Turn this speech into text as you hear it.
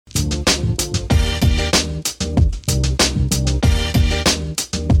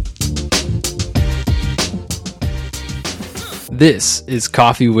This is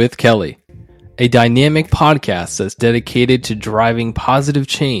Coffee with Kelly, a dynamic podcast that's dedicated to driving positive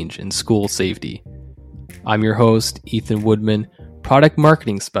change in school safety. I'm your host, Ethan Woodman, Product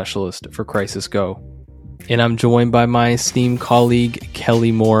Marketing Specialist for Crisis Go, and I'm joined by my esteemed colleague,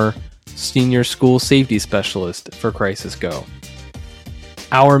 Kelly Moore, Senior School Safety Specialist for Crisis Go.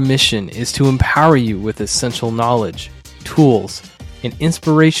 Our mission is to empower you with essential knowledge, tools, and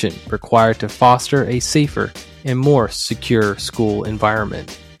inspiration required to foster a safer and more secure school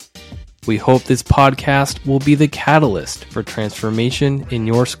environment. We hope this podcast will be the catalyst for transformation in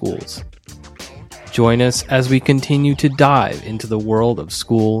your schools. Join us as we continue to dive into the world of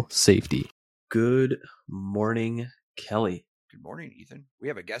school safety. Good morning, Kelly. Good morning, Ethan. We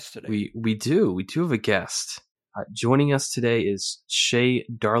have a guest today. We do have a guest. Joining us today is Shay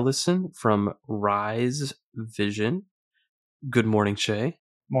Darlison from Rise Vision. Good morning, Shay.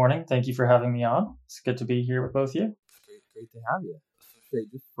 Morning. Thank you for having me on. It's good to be here with both of you. Great to have you. Shay,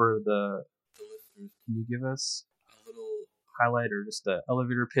 just for the listeners, can you give us a little highlight or just an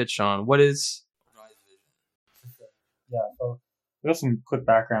elevator pitch on what is Rise Vision? Yeah, so we got some quick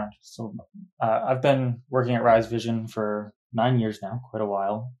background. So I've been working at Rise Vision for 9 years now, quite a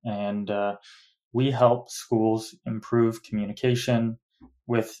while, and we help schools improve communication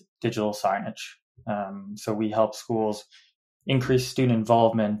with digital signage. So we help schools increase student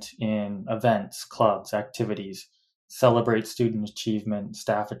involvement in events, clubs, activities, celebrate student achievement,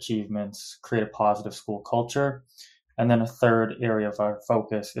 staff achievements, create a positive school culture. And then a third area of our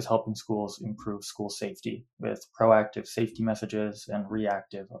focus is helping schools improve school safety with proactive safety messages and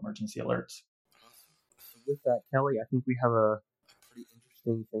reactive emergency alerts. So with that, Kelly, I think we have a pretty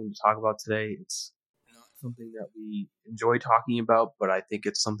interesting thing to talk about today. It's not something that we enjoy talking about, but I think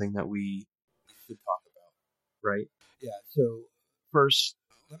it's something that we should talk about, right? Yeah, so first,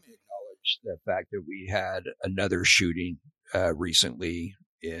 let me acknowledge the fact that we had another shooting recently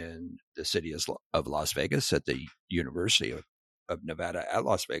in the city of Las Vegas at the University of Nevada at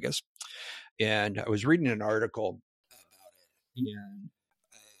Las Vegas. And I was reading an article about it, and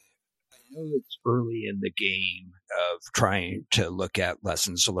I know it's early in the game of trying to look at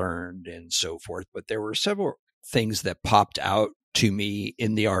lessons learned and so forth, but there were several things that popped out to me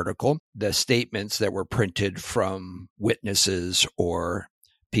in the article, the statements that were printed from witnesses or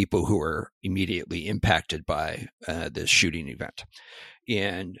people who were immediately impacted by this shooting event.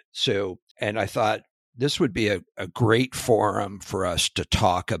 And I thought this would be a great forum for us to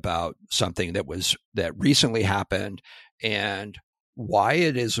talk about something that recently happened and why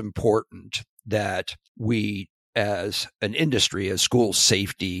it is important that we, as an industry, as school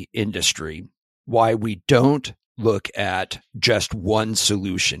safety industry, why we don't look at just one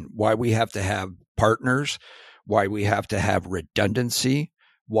solution, why we have to have partners, why we have to have redundancy,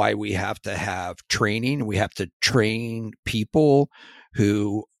 why we have to have training. We have to train people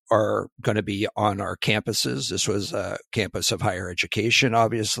who are going to be on our campuses. This was a campus of higher education,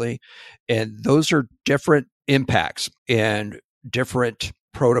 obviously. And those are different impacts and different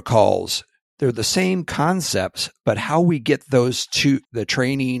protocols. They're the same concepts, but how we get those to the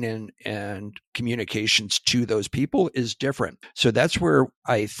training and communications to those people is different. So that's where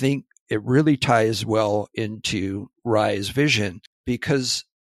I think it really ties well into Rise Vision, because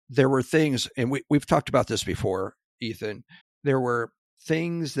there were things, and we've talked about this before, Ethan, there were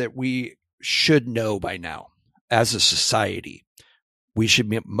things that we should know by now as a society. We should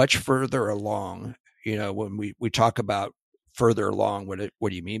be much further along. You know, when we talk about further along, what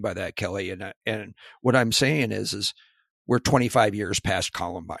do you mean by that, Kelly? And what I'm saying is we're 25 years past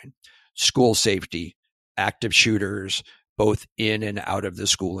Columbine. School safety, active shooters, both in and out of the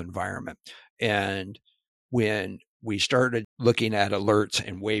school environment. And when we started looking at alerts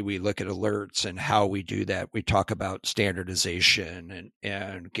and way we look at alerts and how we do that, we talk about standardization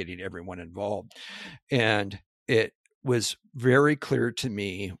and getting everyone involved. And it was very clear to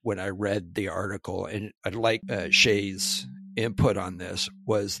me when I read the article, and I'd like Shay's input on this,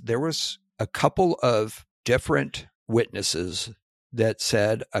 was there was a couple of different witnesses that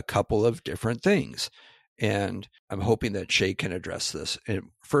said a couple of different things. And I'm hoping that Shay can address this. And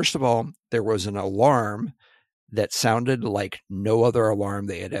first of all, there was an alarm that sounded like no other alarm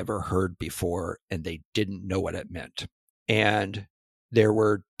they had ever heard before, and they didn't know what it meant. And there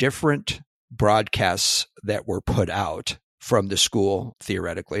were different broadcasts that were put out from the school,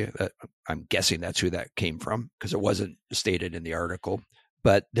 theoretically. I'm guessing that's who that came from, because it wasn't stated in the article.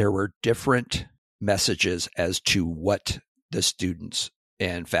 But there were different messages as to what the students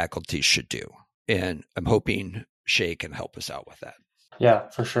and faculty should do. And I'm hoping Shay can help us out with that. Yeah,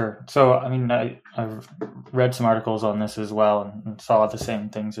 for sure. So, I mean, I've read some articles on this as well and saw the same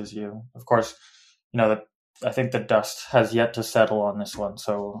things as you. Of course, the I think the dust has yet to settle on this one,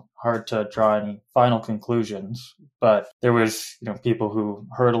 so hard to draw any final conclusions. But there was, people who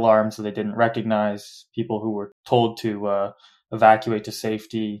heard alarms that they didn't recognize, people who were told to evacuate to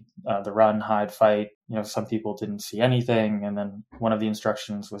safety, the run, hide, fight. Some people didn't see anything, and then one of the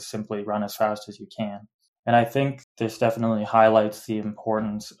instructions was simply run as fast as you can. And I think this definitely highlights the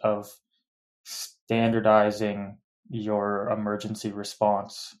importance of standardizing your emergency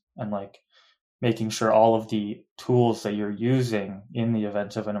response and making sure all of the tools that you're using in the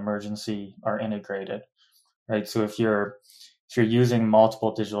event of an emergency are integrated, right? So if you're using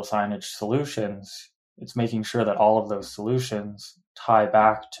multiple digital signage solutions, it's making sure that all of those solutions tie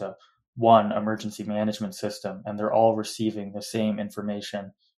back to one emergency management system, and they're all receiving the same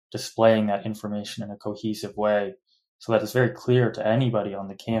information, displaying that information in a cohesive way so that it's very clear to anybody on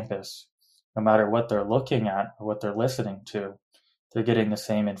the campus, no matter what they're looking at or what they're listening to, they're getting the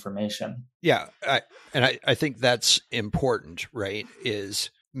same information. Yeah. I think that's important, right? Is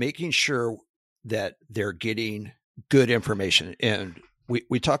making sure that they're getting good information. And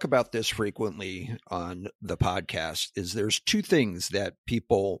we talk about this frequently on the podcast, is there's two things that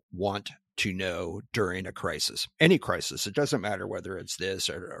people want to know during a crisis, any crisis. It doesn't matter whether it's this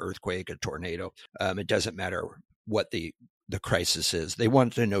or an earthquake, a tornado. It doesn't matter what the crisis is. They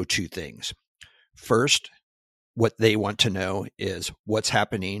want to know two things. First, what they want to know is what's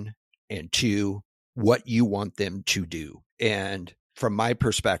happening, and two, what you want them to do. And from my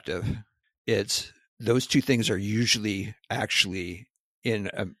perspective, it's those two things are usually actually in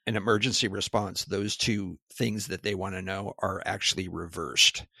an emergency response. Those two things that they want to know are actually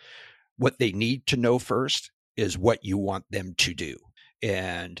reversed. What they need to know first is what you want them to do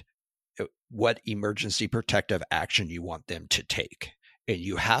and what emergency protective action you want them to take. And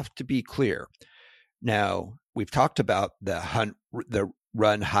you have to be clear. Now, we've talked about the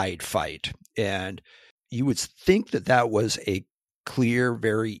run, hide, fight, and you would think that that was a clear,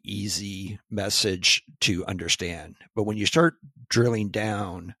 very easy message to understand. But when you start drilling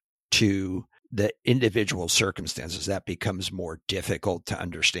down to the individual circumstances, that becomes more difficult to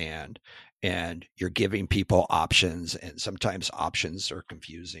understand. And you're giving people options, and sometimes options are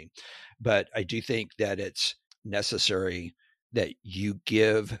confusing. But I do think that it's necessary that you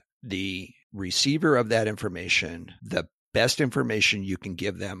give the receiver of that information the best information you can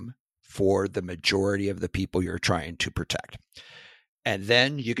give them for the majority of the people you're trying to protect. And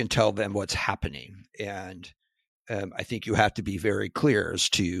then you can tell them what's happening. And I think you have to be very clear as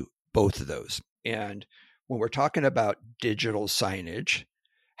to both of those. And when we're talking about digital signage,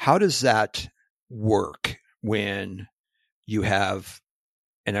 how does that work when you have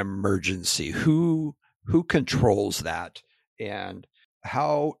an emergency? Who controls that, and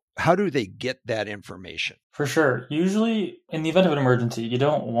how do they get that information? For sure. Usually, in the event of an emergency, you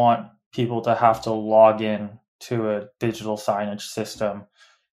don't want people to have to log in to a digital signage system,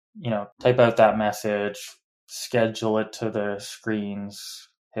 type out that message, schedule it to the screens,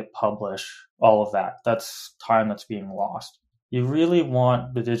 hit publish, all of that. That's time that's being lost. You really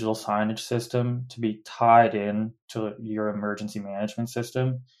want the digital signage system to be tied in to your emergency management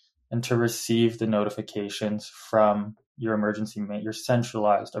system and to receive the notifications from your your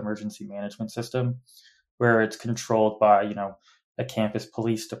centralized emergency management system, where it's controlled by, a campus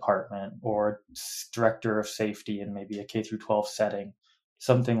police department or director of safety in maybe a K through 12 setting,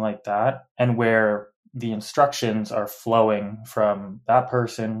 something like that, and where the instructions are flowing from that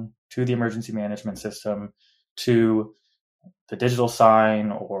person to the emergency management system to the digital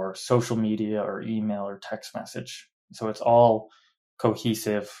sign or social media or email or text message. So it's all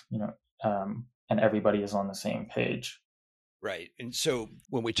cohesive, and everybody is on the same page. Right. And so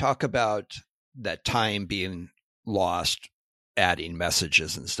when we talk about that time being lost, adding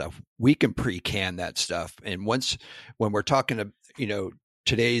messages and stuff, we can pre-can that stuff. And when we're talking to,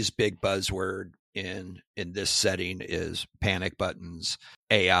 today's big buzzword in this setting is panic buttons,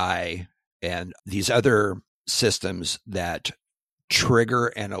 AI, and these other systems that trigger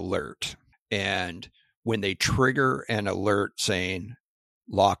an alert. And when they trigger an alert saying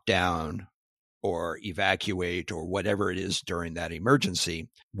lock down or evacuate or whatever it is during that emergency,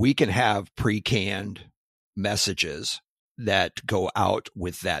 we can have pre-canned messages that go out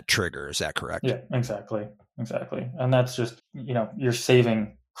with that trigger. Is that correct? Yeah, exactly. And that's just, you're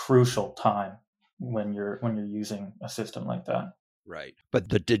saving crucial time when you're using a system like that. Right. But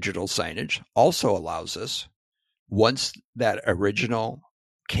the digital signage also allows us, once that original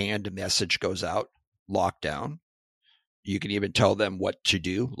canned message goes out, lockdown, you can even tell them what to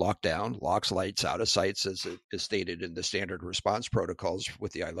do. Lockdown, locks, lights, out of sights, as it is stated in the standard response protocols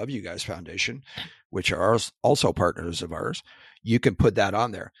with the I Love You Guys Foundation, which are also partners of ours. You can put that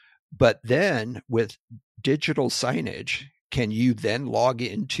on there. But then with digital signage, can you then log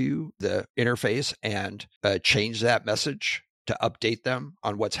into the interface and change that message to update them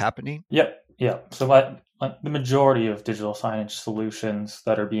on what's happening? Yep. So like the majority of digital signage solutions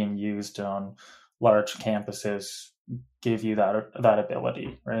that are being used on large campuses give you that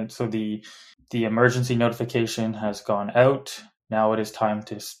ability, right? So the emergency notification has gone out. Now it is time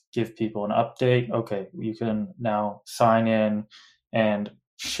to give people an update. Okay, you can now sign in and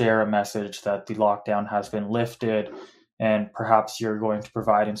share a message that the lockdown has been lifted, and perhaps you're going to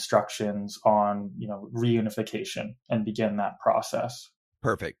provide instructions on reunification and begin that process.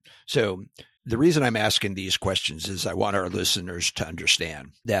 Perfect. So the reason I'm asking these questions is I want our listeners to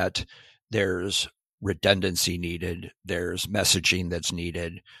understand that there's redundancy needed, there's messaging that's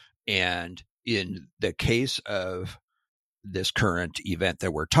needed. And in the case of this current event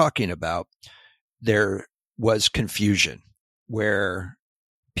that we're talking about, there was confusion where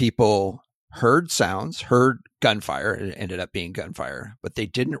people heard sounds, heard gunfire, it ended up being gunfire, but they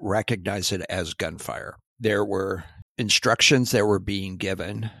didn't recognize it as gunfire. There were instructions that were being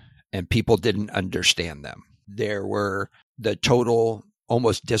given and people didn't understand them. There were the total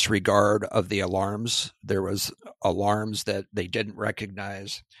almost disregard of the alarms. There was alarms that they didn't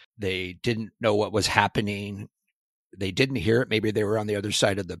recognize. They didn't know what was happening. They didn't hear it. Maybe they were on the other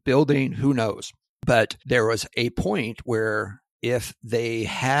side of the building. Who knows? But there was a point where if they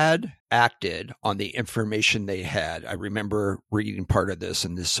had acted on the information they had, I remember reading part of this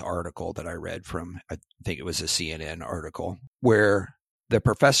in this article that I read from, I think it was a CNN article, where the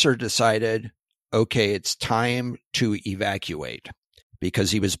professor decided, okay, it's time to evacuate,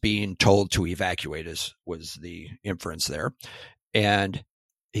 because he was being told to evacuate, was the inference there. And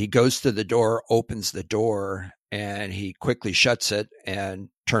he goes to the door, opens the door, and he quickly shuts it and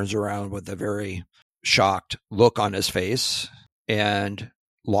turns around with a very shocked look on his face and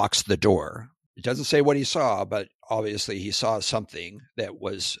locks the door. It doesn't say what he saw, but obviously he saw something that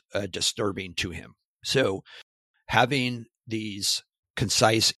was disturbing to him. So having these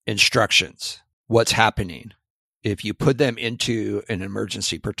concise instructions, what's happening, if you put them into an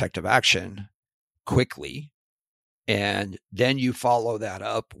emergency protective action quickly, and then you follow that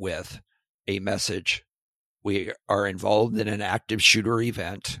up with a message, we are involved in an active shooter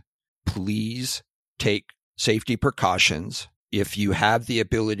event. Please take safety precautions. If you have the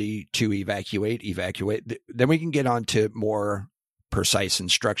ability to evacuate. Then we can get on to more precise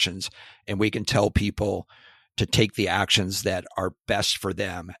instructions, and we can tell people to take the actions that are best for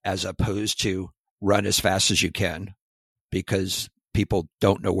them, as opposed to run as fast as you can, because people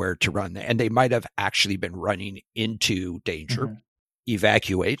don't know where to run. And they might have actually been running into danger. Mm-hmm.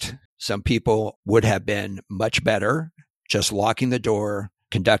 Evacuate. Some people would have been much better just locking the door,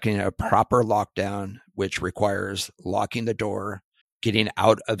 conducting a proper lockdown, which requires locking the door, getting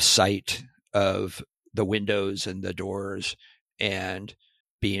out of sight of the windows and the doors, and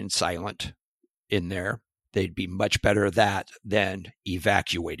being silent in there. They'd be much better at that than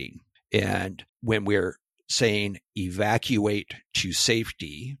evacuating. And when we're saying evacuate to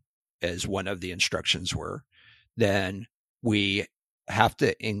safety, as one of the instructions were, then we have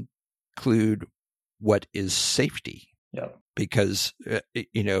to include what is safety. Yep. Because,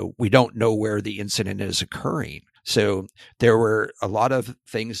 we don't know where the incident is occurring. So there were a lot of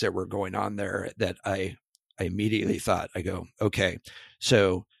things that were going on there that I immediately thought, I go, okay,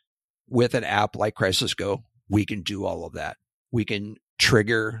 so with an app like Crisis Go, we can do all of that. We can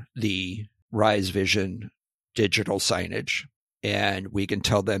trigger the Rise Vision digital signage, and we can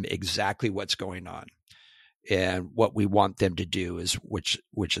tell them exactly what's going on. And what we want them to do is, which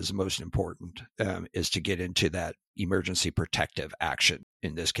is most important, is to get into that emergency protective action.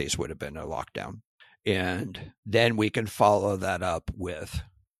 In this case, would have been a lockdown. And then we can follow that up with,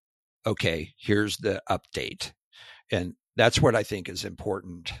 okay, here's the update. And that's what I think is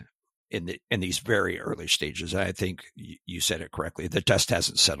important in these very early stages. I think you said it correctly. The dust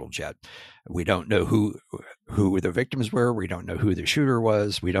hasn't settled yet. We don't know who the victims were. We don't know who the shooter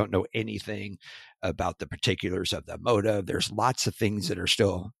was. We don't know anything about the particulars of the motive. There's lots of things that are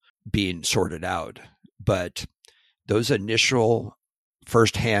still being sorted out. But those initial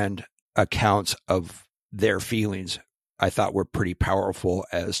firsthand accounts of their feelings, I thought, were pretty powerful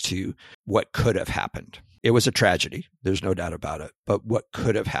as to what could have happened. It was a tragedy. There's no doubt about it. But what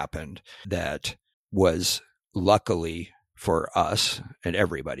could have happened that was, luckily for us and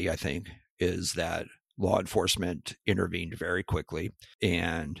everybody, I think, is that law enforcement intervened very quickly,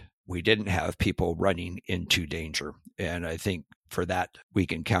 and we didn't have people running into danger. And I think for that, we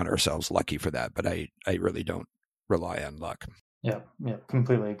can count ourselves lucky for that. But I really don't rely on luck. Yeah,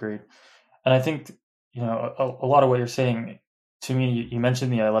 completely agreed. And I think, a lot of what you're saying to me, you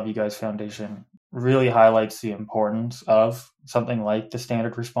mentioned the I Love You Guys Foundation really highlights the importance of something like the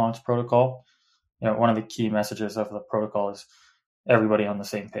standard response protocol. One of the key messages of the protocol is everybody on the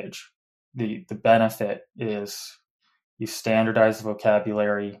same page. The benefit is you standardize the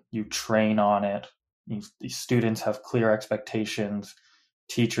vocabulary, you train on it, the students have clear expectations,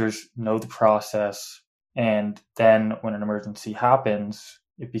 teachers know the process, and then when an emergency happens,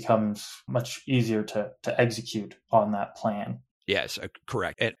 it becomes much easier to execute on that plan. Yes,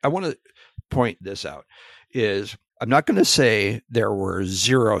 correct. And I want to point this out is I'm not going to say there were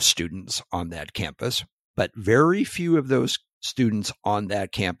 0 students on that campus, but very few of those students on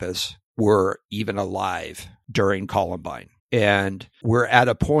that campus were even alive during Columbine. And we're at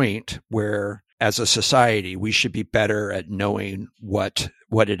a point where, as a society, we should be better at knowing what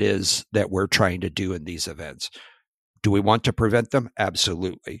it is that we're trying to do in these events. Do we want to prevent them?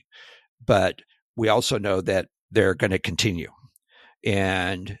 Absolutely. But we also know that they're going to continue.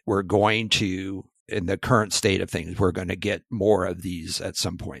 And we're going to, in the current state of things, we're going to get more of these at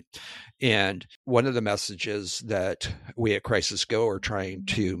some point. And one of the messages that we at Crisis Go are trying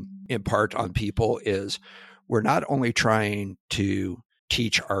to impart on people is we're not only trying to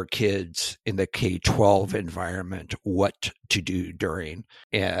teach our kids in the K-12 environment what to do during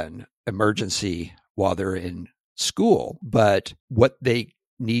an emergency while they're in school, but what they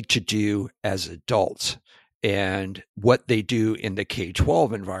need to do as adults. And what they do in the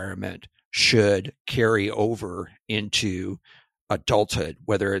K-12 environment should carry over into adulthood,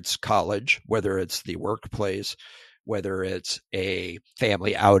 whether it's college, whether it's the workplace, whether it's a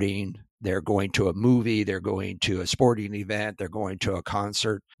family outing, they're going to a movie, they're going to a sporting event, they're going to a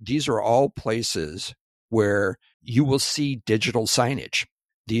concert. These are all places where you will see digital signage.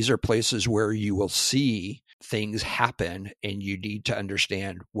 These are places where you will see things happen and you need to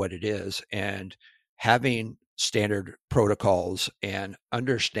understand what it is. And having standard protocols and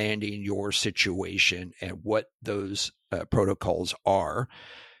understanding your situation and what those protocols are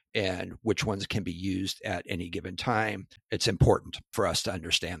and which ones can be used at any given time, it's important for us to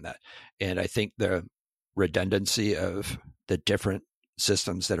understand that. And I think the redundancy of the different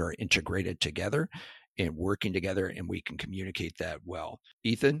systems that are integrated together and working together, and we can communicate that well.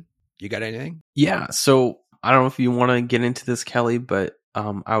 Ethan, you got anything? Yeah. So I don't know if you want to get into this, Kelly, but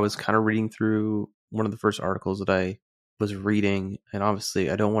I was kind of reading through one of the first articles that I was reading, and obviously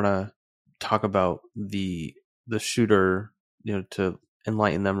I don't want to talk about the shooter, to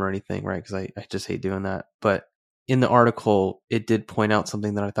enlighten them or anything, right? Because I just hate doing that. But in the article, it did point out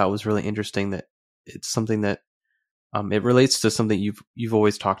something that I thought was really interesting. That it's something that it relates to something you've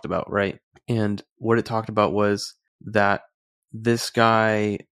always talked about, right? And what it talked about was that this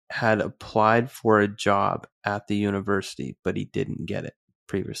guy had applied for a job at the university, but he didn't get it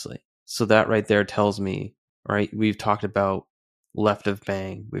previously. So that right there tells me, right, we've talked about left of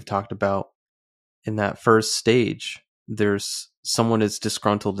bang. We've talked about in that first stage, there's someone is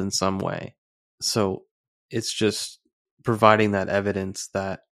disgruntled in some way. So it's just providing that evidence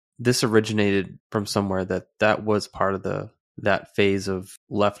that this originated from somewhere, that was part of that phase of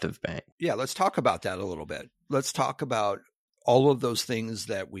left of bang. Yeah, let's talk about that a little bit. Let's talk about all of those things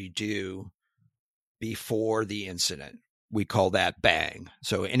that we do before the incident. We call that bang.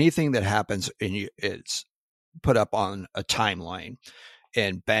 So anything that happens and it's put up on a timeline,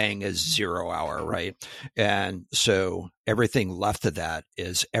 and bang is 0 hour, right? And so everything left of that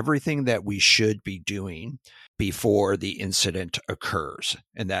is everything that we should be doing before the incident occurs.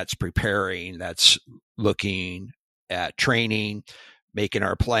 And that's preparing, that's looking at training, making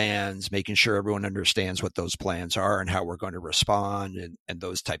our plans, making sure everyone understands what those plans are and how we're going to respond and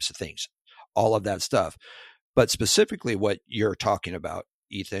those types of things, all of that stuff. But specifically what you're talking about,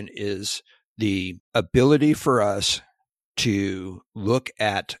 Ethan, is the ability for us to look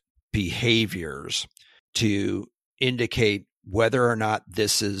at behaviors to indicate whether or not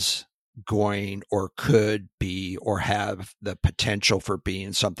this is going or could be or have the potential for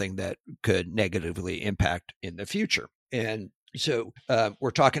being something that could negatively impact in the future. And so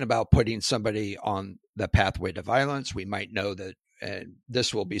we're talking about putting somebody on the pathway to violence. We might know that, and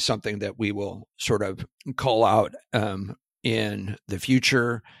this will be something that we will sort of call out in the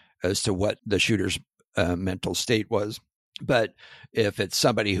future as to what the shooter's mental state was. But if it's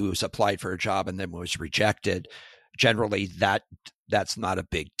somebody who's applied for a job and then was rejected, generally that's not a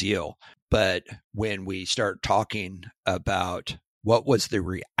big deal. But when we start talking about what was the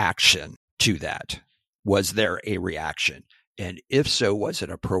reaction to that, was there a reaction? And if so, was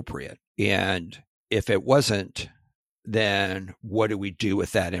it appropriate? And if it wasn't, then what do we do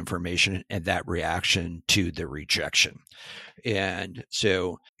with that information and that reaction to the rejection? And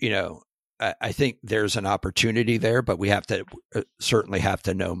so, I think there's an opportunity there, but we have to certainly have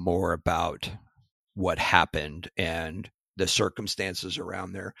to know more about what happened and the circumstances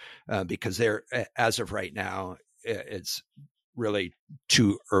around there, because there, as of right now, it's really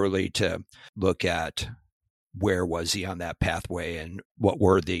too early to look at where was he on that pathway and what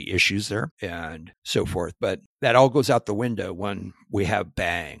were the issues there and so forth. But that all goes out the window when we have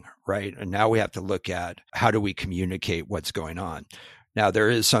bang, right? And now we have to look at how do we communicate what's going on. Now, there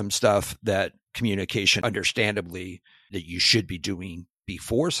is some stuff that communication, understandably, that you should be doing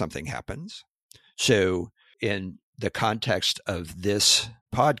before something happens. So in the context of this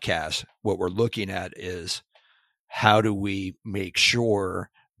podcast, what we're looking at is how do we make sure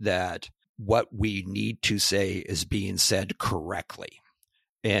that what we need to say is being said correctly.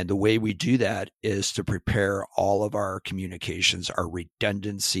 And the way we do that is to prepare all of our communications, our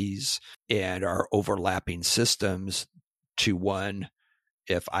redundancies, and our overlapping systems to one,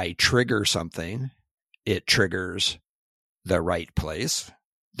 if I trigger something, it triggers the right place,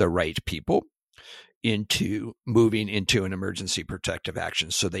 the right people, into moving into an emergency protective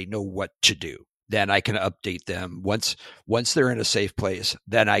action so they know what to do. Then I can update them once they're in a safe place.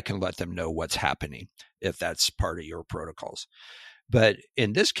 Then I can let them know what's happening if that's part of your protocols. But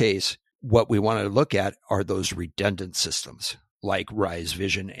in this case, what we want to look at are those redundant systems like Rise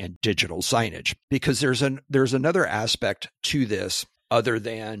Vision and digital signage, because there's another aspect to this other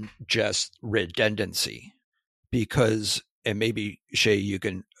than just redundancy. Because, and maybe Shay, you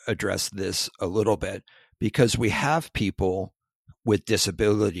can address this a little bit, because we have people with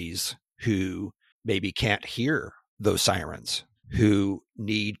disabilities who maybe can't hear those sirens, who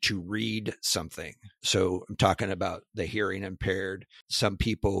need to read something. So I'm talking about the hearing impaired, some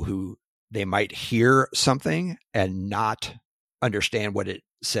people who they might hear something and not understand what it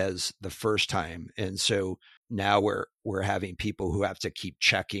says the first time. And so now we're having people who have to keep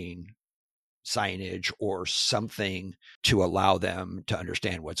checking signage or something to allow them to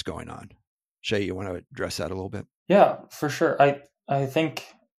understand what's going on. Shay, you want to address that a little bit? Yeah, for sure. I think,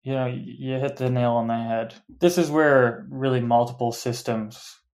 you hit the nail on the head. This is where really multiple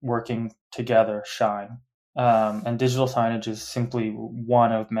systems working together shine. And digital signage is simply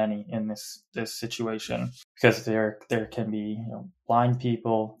one of many in this situation, because there can be blind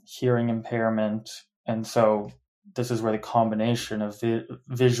people, hearing impairment, and so this is where the combination of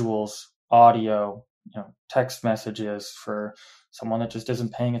visuals, audio, text messages for someone that just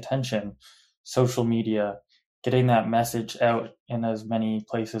isn't paying attention, social media, getting that message out in as many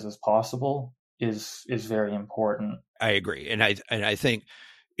places as possible is very important. I agree, and I think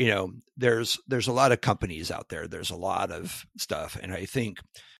there's a lot of companies out there. There's a lot of stuff, and I think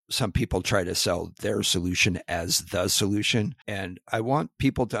some people try to sell their solution as the solution. And I want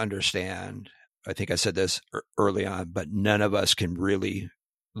people to understand. I think I said this early on, but none of us can really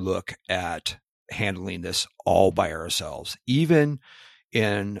look at handling this all by ourselves. Even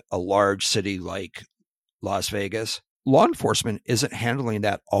in a large city like Las Vegas, law enforcement isn't handling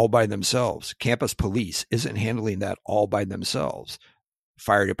that all by themselves. Campus police isn't handling that all by themselves.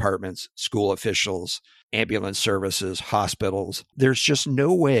 Fire departments, school officials, ambulance services, hospitals. There's just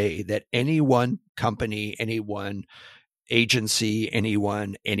no way that any one company, any one agency,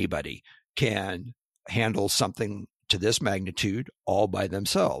 anybody can handle something to this magnitude all by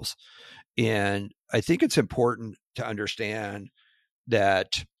themselves. And I think it's important to understand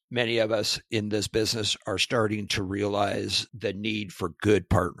that many of us in this business are starting to realize the need for good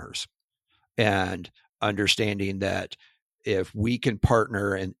partners and understanding that if we can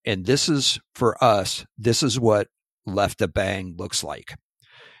partner, and this is for us, this is what Left a Bang looks like.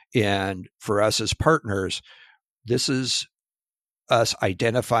 And for us as partners, this is us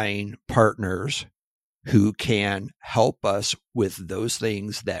identifying partners who can help us with those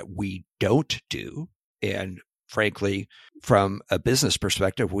things that we don't do. And frankly, from a business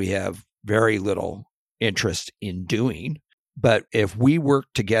perspective, we have very little interest in doing. But if we work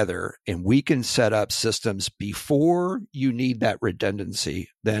together and we can set up systems before you need that redundancy,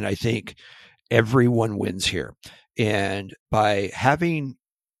 then I think everyone wins here. And by having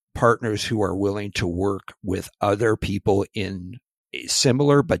partners who are willing to work with other people in a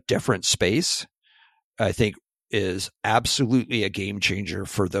similar but different space, I think is absolutely a game changer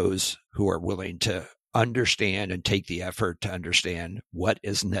for those who are willing to understand and take the effort to understand what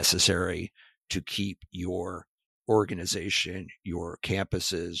is necessary to keep your organization, your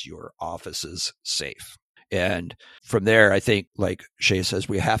campuses, your offices safe. And from there, I think, like Shay says,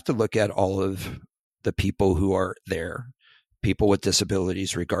 we have to look at all of the people who are there, people with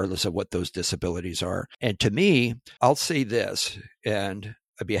disabilities, regardless of what those disabilities are. And to me, I'll say this, and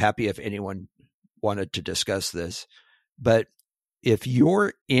I'd be happy if anyone wanted to discuss this, but if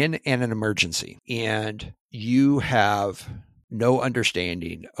you're in an emergency and you have no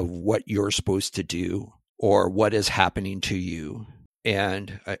understanding of what you're supposed to do or what is happening to you,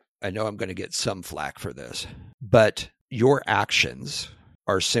 and I know I'm going to get some flack for this, but your actions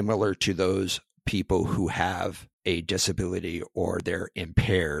are similar to those people who have a disability or they're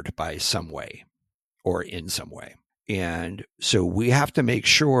impaired by some way or in some way. And so we have to make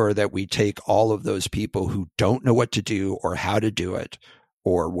sure that we take all of those people who don't know what to do or how to do it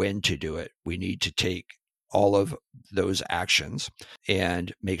or when to do it. We need to take all of those actions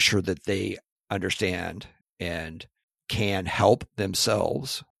and make sure that they understand and can help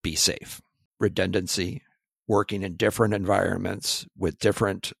themselves be safe. Redundancy, working in different environments with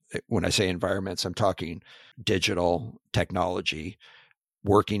different, when I say environments, I'm talking digital technology,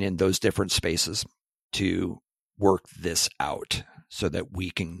 working in those different spaces to work this out so that we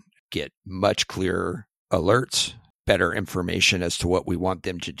can get much clearer alerts, better information as to what we want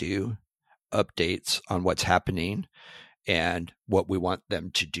them to do, updates on what's happening, and what we want them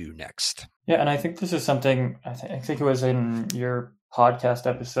to do next. Yeah, and I think this is something, I think it was in your podcast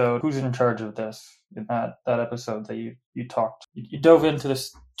episode, Who's in Charge of This? In that episode that you talked, you dove into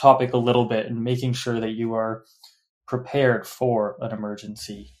this topic a little bit and making sure that you are prepared for an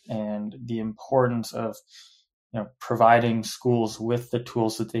emergency and the importance of providing schools with the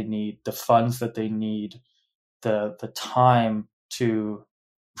tools that they need, the funds that they need, the time to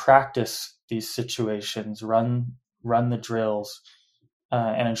practice these situations, run the drills,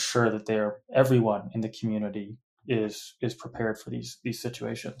 and ensure that everyone in the community is prepared for these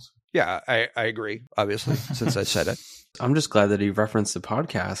situations. Yeah, I agree, obviously, since I said it. I'm just glad that he referenced the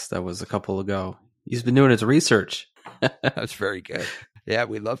podcast that was a couple ago. He's been doing his research. That's very good. Yeah,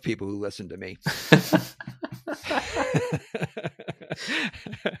 we love people who listen to me.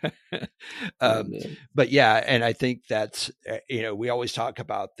 But yeah, and I think that's, we always talk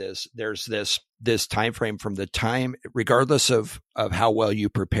about this. There's this time frame from the time, regardless of how well you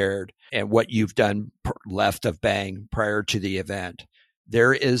prepared and what you've done left of bang prior to the event,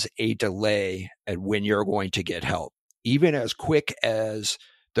 there is a delay at when you're going to get help. Even as quick as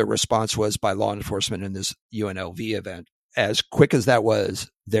the response was by law enforcement in this UNLV event, as quick as that was,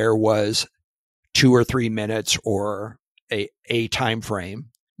 there was 2 or 3 minutes or a time frame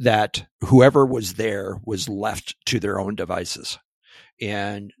that whoever was there was left to their own devices.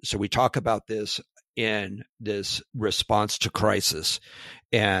 And so we talk about this in this response to crisis.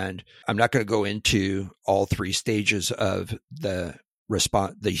 And I'm not going to go into all 3 stages of the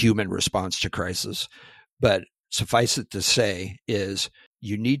human response to crisis, but suffice it to say is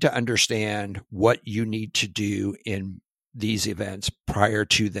you need to understand what you need to do in these events prior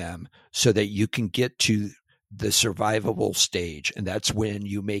to them so that you can get to the survivable stage. And that's when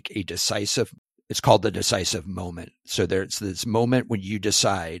you make it's called the decisive moment. So there's this moment when you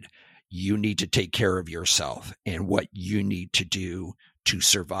decide you need to take care of yourself and what you need to do to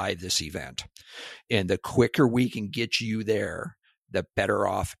survive this event. And the quicker we can get you there, the better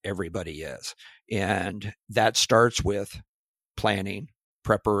off everybody is. And that starts with planning,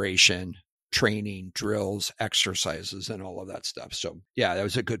 preparation, training, drills, exercises, and all of that stuff. So yeah, that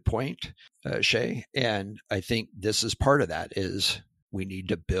was a good point, Shay. And I think this is part of that is we need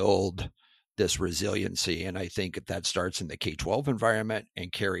to build this resiliency. And I think that starts in the K-12 environment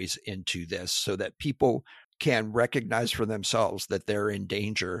and carries into this so that people can recognize for themselves that they're in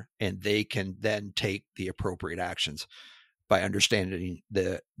danger and they can then take the appropriate actions by understanding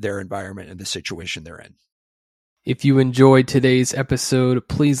their environment and the situation they're in. If you enjoyed today's episode,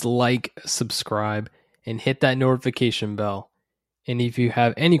 please like, subscribe, and hit that notification bell. And if you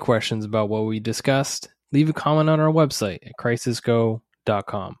have any questions about what we discussed, leave a comment on our website at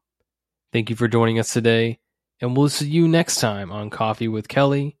crisisgo.com. Thank you for joining us today, and we'll see you next time on Coffee with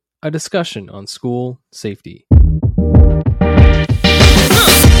Kelly, a discussion on school safety.